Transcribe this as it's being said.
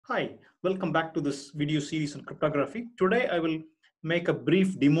Hi, welcome back to this video series on cryptography. Today I will make a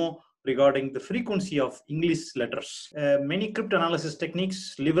brief demo regarding the frequency of English letters. Many cryptanalysis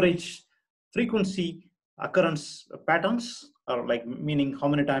techniques leverage frequency occurrence patterns, or like meaning how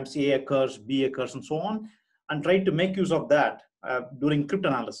many times A occurs, B occurs, and so on, and try to make use of that during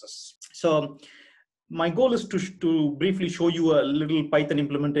cryptanalysis. So my goal is to briefly show you a little Python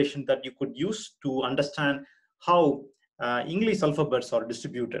implementation that you could use to understand how English alphabets are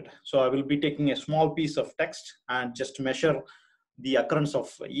distributed. So I will be taking a small piece of text and just measure the occurrence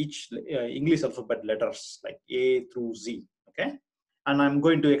of each English alphabet letters like A through Z, okay? And I'm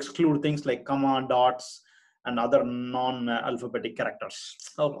going to exclude things like comma, dots, and other non-alphabetic characters.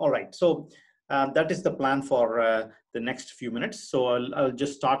 All right, so that is the plan for the next few minutes. So I'll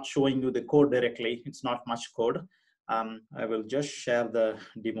just start showing you the code directly. It's not much code. I will just share the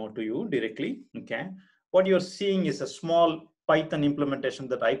demo to you directly, okay? What you're seeing is a small Python implementation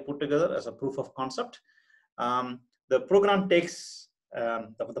that I put together as a proof of concept. The program takes,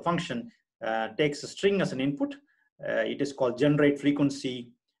 the function takes a string as an input. It is called generate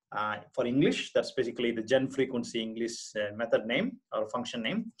frequency for English. That's basically the gen frequency English method name or function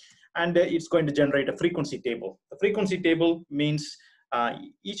name. And it's going to generate a frequency table. The frequency table means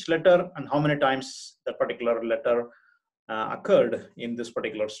each letter and how many times that particular letter occurred in this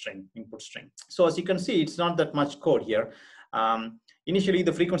particular string, input string. So as you can see, it's not that much code here. Initially,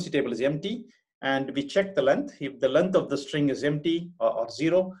 the frequency table is empty, and we check the length. If the length of the string is empty or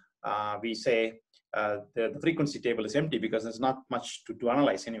zero, we say the frequency table is empty because there's not much to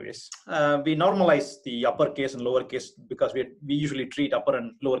analyze anyways. We normalize the uppercase and lowercase because we usually treat upper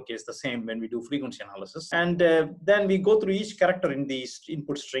and lowercase the same when we do frequency analysis. And then we go through each character in the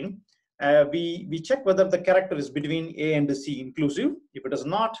input string. We check whether the character is between A and C inclusive. If it is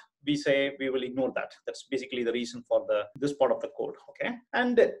not, we say we will ignore that. That's basically the reason for this part of the code, okay?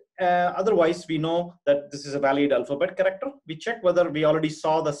 And otherwise, we know that this is a valid alphabet character. We check whether we already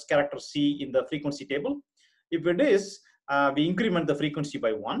saw this character C in the frequency table. If it is, we increment the frequency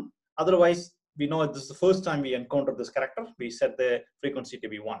by 1. Otherwise, we know this is the first time we encounter this character. We set the frequency to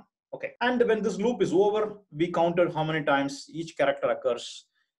be 1, okay? And when this loop is over, we counted how many times each character occurs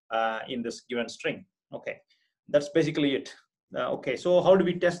in this given string. Okay, that's basically it. Okay, so how do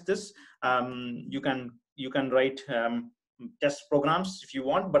we test this? You can write test programs if you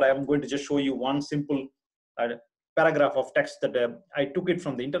want, but I'm going to just show you one simple paragraph of text that I took it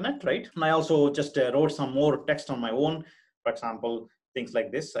from the internet, right? And I also just wrote some more text on my own. For example, things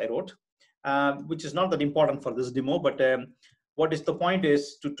like this I wrote, which is not that important for this demo, but what is the point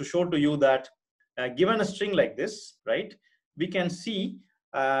is to show to you that given a string like this, right, we can see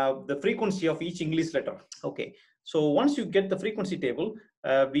the frequency of each English letter. Okay, so once you get the frequency table,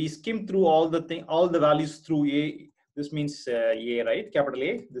 we skim through all the values through A. This means A, right? Capital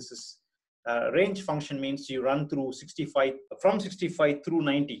A. This is range function means you run through 65 from 65 through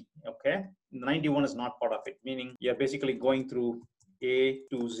 90. Okay, 91 is not part of it, meaning you're basically going through A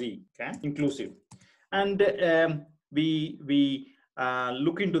to Z. Okay, inclusive, and we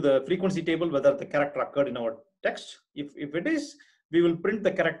look into the frequency table whether the character occurred in our text. If it is, we will print the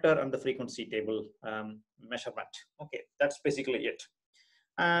character and the frequency table measurement. Okay, that's basically it.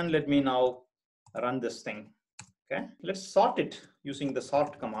 And let me now run this thing. Okay, let's sort it using the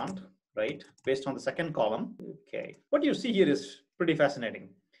sort command, right, based on the second column. Okay, what you see here is pretty fascinating.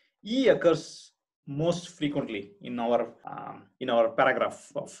 E occurs most frequently in our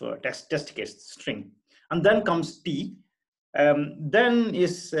paragraph of test case string, and then comes T, then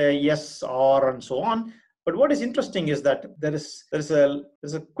is yes, or, and so on. But what is interesting is that there's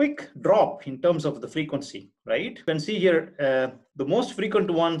a quick drop in terms of the frequency, right? You can see here the most frequent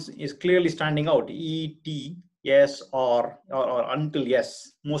ones is clearly standing out: E, T, yes, or until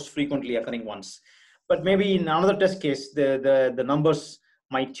yes, most frequently occurring ones. But maybe in another test case, the numbers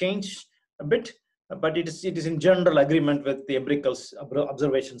might change a bit, but it is in general agreement with the empirical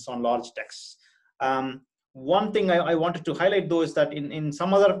observations on large texts. One thing I wanted to highlight though is that in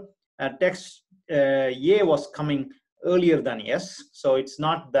some other texts, A was coming earlier than yes, so it's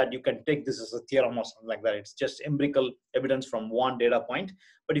not that you can take this as a theorem or something like that. It's just empirical evidence from one data point.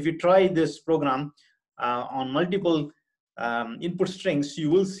 But if you try this program on multiple input strings, you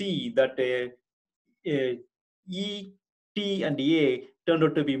will see that E, T, and A turned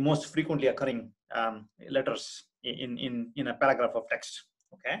out to be most frequently occurring letters in a paragraph of text.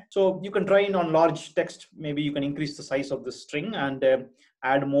 Okay, so you can try in on large text. Maybe you can increase the size of the string and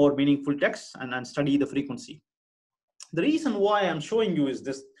add more meaningful text and study the frequency. The reason why I'm showing you is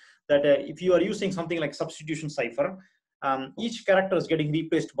this, that if you are using something like substitution cipher, each character is getting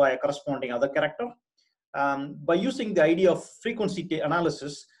replaced by a corresponding other character. By using the idea of frequency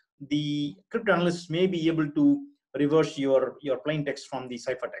analysis, the cryptanalysts may be able to reverse your plain text from the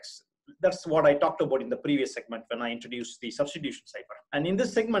ciphertext. That's what I talked about in the previous segment when I introduced the substitution cipher. And in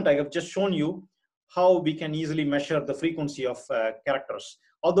this segment, I have just shown you how we can easily measure the frequency of characters.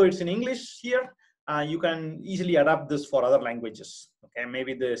 Although it's in English here, you can easily adapt this for other languages. Okay,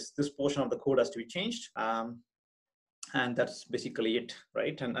 maybe this portion of the code has to be changed. And that's basically it,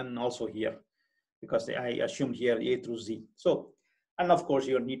 right? And also here, because I assumed here A through Z. So, and of course,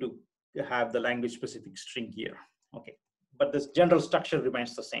 you need to have the language specific string here. Okay, but this general structure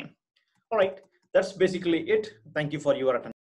remains the same. All right, that's basically it. Thank you for your attention.